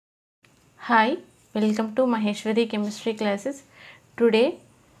Hi, welcome to Maheshwari Chemistry classes. Today,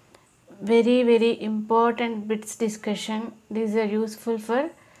 very important bits discussion. These are useful for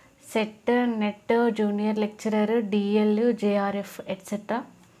setter, netter, junior lecturer, DL, JRF, etc.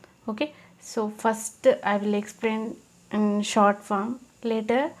 Okay, so first I will explain in short form.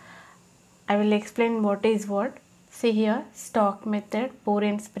 Later, I will explain what is what. See here, stock method,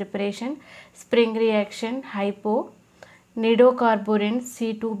 Borane's preparation, spring reaction, hypo, nidocarburin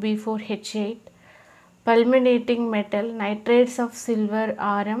C2B4H8, fulminating metal, nitrates of silver,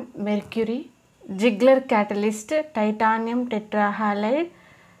 Rm, mercury, Ziegler catalyst, titanium tetrahalide,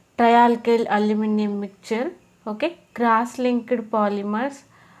 trialkyl aluminum mixture, okay, cross-linked polymers,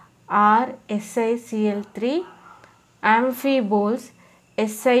 R, SiCl3, amphiboles,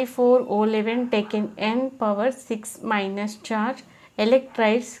 Si4O11 taken N power 6 minus charge,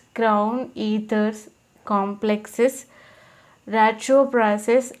 electrolytes, crown ethers, complexes, ratio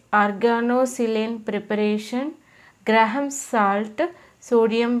process, organosilane preparation, Graham's salt,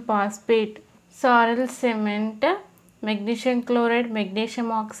 sodium phosphate, sorrel cement, magnesium chloride,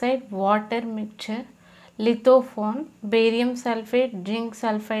 magnesium oxide, water mixture, lithophone, barium sulfate, zinc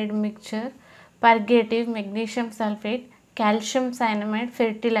sulfide mixture, purgative, magnesium sulfate, calcium cyanamide,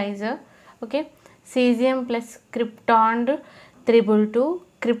 fertilizer, okay, cesium plus krypton triple 2,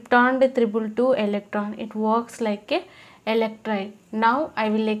 krypton triple 2 electron, it works like a electrolyte. Now I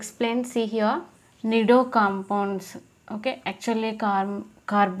will explain. See here, nido compounds. Okay, actually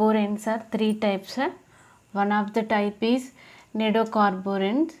carborans are three types. One of the type is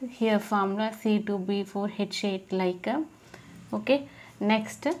nidocarburins. Here formula C2B4H8 like. Okay,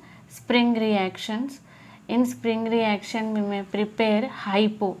 next spring reactions. In spring reaction we may prepare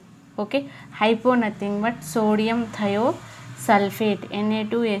hypo. Okay, hypo nothing but sodium thiosulfate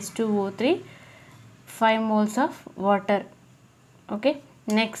Na2S2O3 5 moles of water. Okay,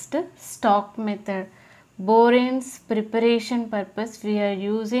 next stock method. Borane's preparation purpose we are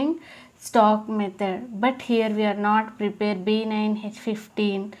using stock method, but here we are not prepare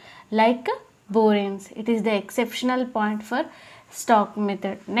B9H15 like boranes. It is the exceptional point for stock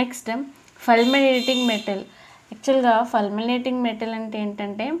method. Next fulminating metal. యాక్చువల్గా fulminating metal అంటే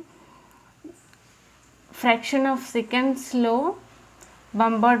ఏంటంటే fraction of సెకండ్స్లో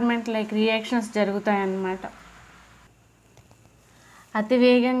bombardment like reactions జరుగుతాయి అన్నమాట.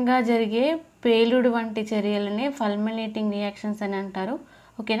 అతివేగంగా జరిగే పేలుడు వంటి చర్యలని ఫల్మినేటింగ్ రియాక్షన్స్ అని అంటారు.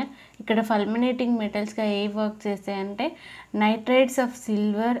 ఓకేనా, ఇక్కడ ఫల్మినేటింగ్ మెటల్స్గా ఏ వర్క్ చేస్తాయంటే నైట్రేట్స్ ఆఫ్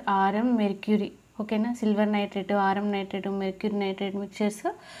సిల్వర్, ఆరం, మెర్క్యూరీ. ఓకేనా, silver nitrate, ఆరం nitrate, mercury nitrate mixtures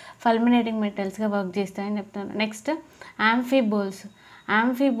ఫల్మినేటింగ్ మెటల్స్గా work చేస్తాయని చెప్తాను. Next యాంఫీబోల్స్.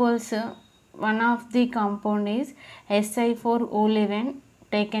 యాంఫీబోల్స్ one of the compound is Si4O11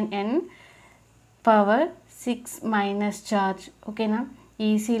 taken N power 6 minus charge. ఓకేనా, ఈ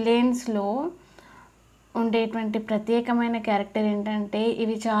సిలేన్స్లో ఉండేటువంటి ప్రత్యేకమైన క్యారెక్టర్ ఏంటంటే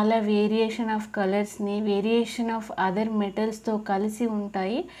ఇవి చాలా variation of కలర్స్ని, variation of other మెటల్స్తో కలిసి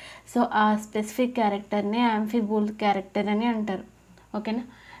ఉంటాయి. సో ఆ స్పెసిఫిక్ క్యారెక్టర్ని యాంఫీబోల్ క్యారెక్టర్ అని అంటారు. ఓకేనా,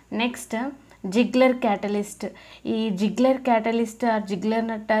 నెక్స్ట్ జిగ్లర్ క్యాటలిస్ట్. ఈ జిగ్లర్ క్యాటలిస్ట్ ఆర్ జిగ్లర్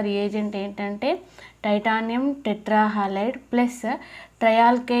నట్ట రియేజెంట్ ఏంటంటే టైటానియం టెట్రాహాలైడ్ ప్లస్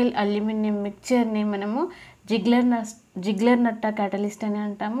ట్రయాల్కైల్ అల్యూమినియం మిక్చర్ని మనము జిగ్లర్ నట్ట క్యాటలిస్ట్ అని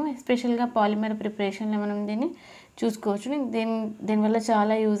అంటాము. ఎస్పెషల్గా పాలిమర్ ప్రిపరేషన్లో మనం దీన్ని చూసుకోవచ్చు. దీనివల్ల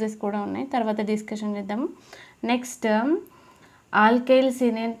చాలా యూజెస్ కూడా ఉన్నాయి, తర్వాత డిస్కషన్ చేద్దాము. Next alkyl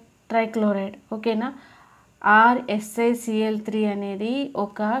సినేన్ trichloride. ఓకేనా, RSiCl3 అనేది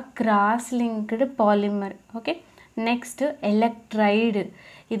ఒక cross linked polymer. Okay, next ఎలక్ట్రైడ్.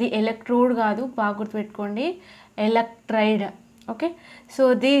 ఇది ఎలక్ట్రోడ్ కాదు, బాగా గుర్తుపెట్టుకోండి, ఎలక్ట్రైడ్. Okay, so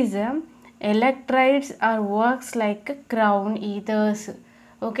these ఎలక్ట్రైడ్స్ are works like crown ఈథర్స్.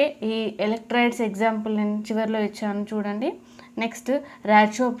 Okay, ఈ ఎలక్ట్రైడ్స్ ఎగ్జాంపుల్ నేను చివరిలో ఇచ్చాను చూడండి. Next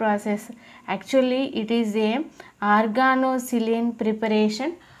రాచో process. Actually it is a ఆర్గానోసిలేన్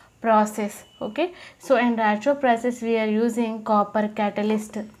preparation process. Okay, so in ratio process we are using copper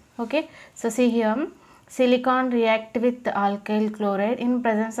catalyst. Okay, so see here, silicon react with alkyl chloride in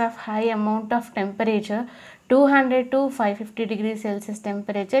presence of high amount of temperature 200 to 550 degrees Celsius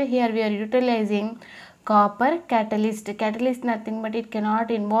temperature. Here we are utilizing copper catalyst. Catalyst nothing but it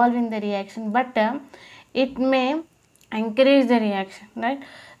cannot involve in the reaction, but it may encourage the reaction, right?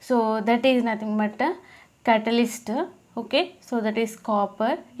 So that is nothing but a catalyst. Okay, so that is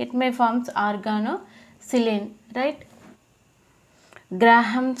copper. It may forms organosilane, right?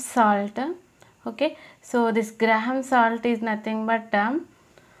 Graham salt. Okay, so this Graham salt is nothing but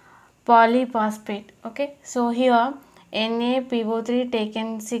polyphosphate. Okay, so here NaPO3 taken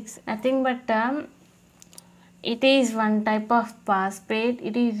 6, nothing but It is one type of phosphate.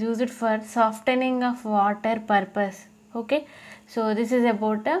 It is used for softening of water purpose. Okay, so this is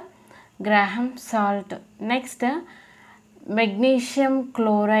about Graham salt. Next, magnesium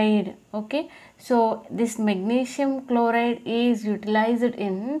chloride. Okay, so this magnesium chloride is utilized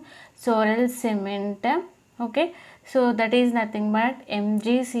in soil cement. Okay, so that is nothing but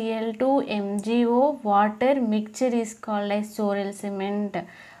MgCl2 MgO water mixture is called as soil cement.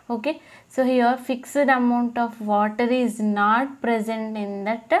 Okay, so here fixed amount of water is not present in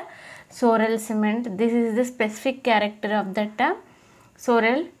that soil cement. This is the specific character of that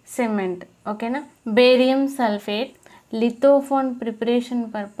soil cement. Okay na. Barium sulfate, lithophone preparation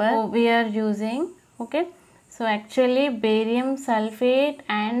purpose we are using. Okay, so actually barium sulfate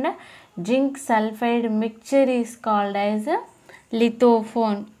and zinc sulfide mixture is called as a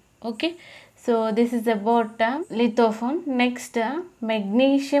lithophone. Okay, so this is about lithophone. Next,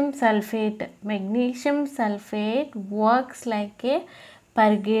 magnesium sulfate. Magnesium sulfate works like a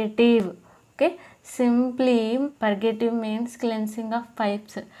purgative. Okay, simply purgative means cleansing of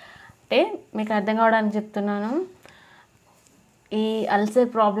pipes. అంటే మీకు అర్థం కావడానికి చెప్తున్నాను. ఈ ulcer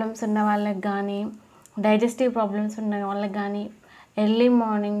problems ఉన్న వాళ్ళకి కానీ, digestive problems ఉన్న వాళ్ళకి కానీ early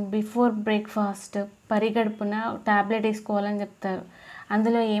morning before breakfast పరిగడుపున tablet వేసుకోవాలని చెప్తారు.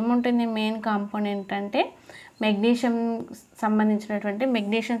 అందులో ఏముంటుంది, మెయిన్ కాంపోనెంట్ అంటే మెగ్నీషియం సంబంధించినటువంటి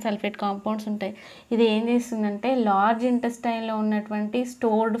మెగ్నీషియం సల్ఫేట్ కాంపౌండ్స్ ఉంటాయి. ఇది ఏం చేస్తుందంటే లార్జ్ ఇంటెస్టైన్లో ఉన్నటువంటి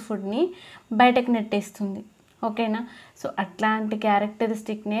స్టోర్డ్ ఫుడ్ని బయటకు నెట్టేస్తుంది. ఓకేనా, సో అట్లాంటి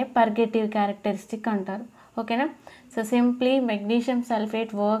క్యారెక్టరిస్టిక్నే పర్గేటివ్ క్యారెక్టరిస్టిక్ అంటారు. ఓకేనా, so simply magnesium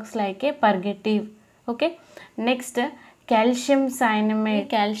sulphate works like A పర్గేటివ్. Okay, next calcium cyanamide.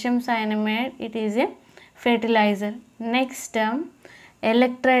 Calcium cyanamide, it is a fertilizer. Next,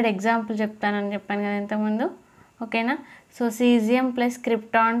 electrolyte example చెప్తానని చెప్పాను కదా ఇంతకుముందు. ఓకేనా, so cesium plus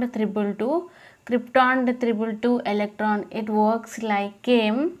krypton 222. Krypton 222 electron, it works like a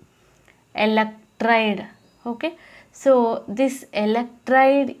electrolyte. Okay, so this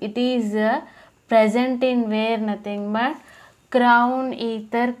electrolyte, it is present in where, nothing but crown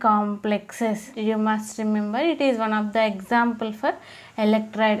ether complexes. You must remember, it is one of the example for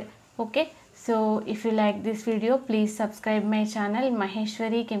electrolyte. Okay, so if you like this video, please subscribe my channel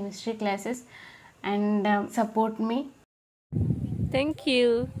Maheshwari Chemistry Classes and support me. Thank you.